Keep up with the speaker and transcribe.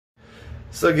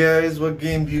So guys, what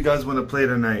game do you guys want to play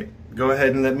tonight? Go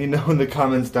ahead and let me know in the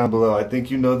comments down below. I think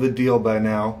you know the deal by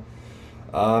now.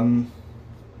 I'll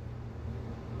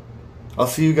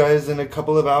see you guys in a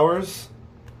couple of hours.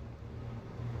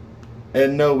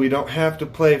 And no, we don't have to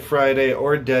play Friday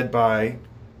or Dead by.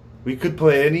 We could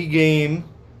play any game.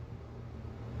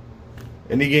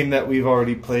 Any game that we've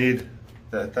already played,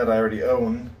 that I already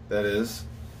own, that is.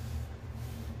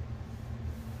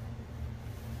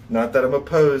 Not that I'm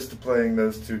opposed to playing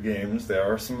those two games. They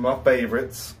are some of my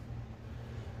favorites.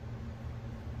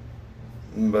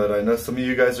 But I know some of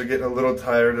you guys are getting a little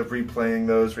tired of replaying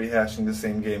those, rehashing the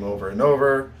same game over and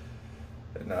over.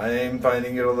 And I am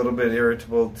finding it a little bit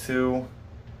irritable too.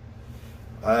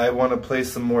 I want to play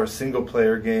some more single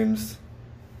player games.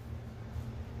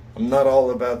 I'm not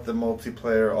all about the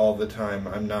multiplayer all the time.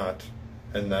 I'm not.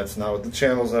 And that's not what the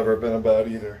channel's ever been about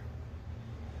either.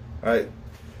 Alright.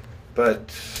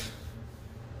 But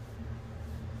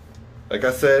like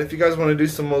I said, if you guys want to do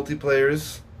some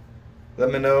multiplayers,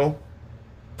 let me know.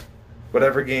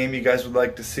 Whatever game you guys would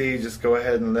like to see, just go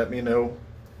ahead and let me know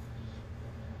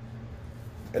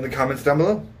in the comments down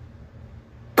below.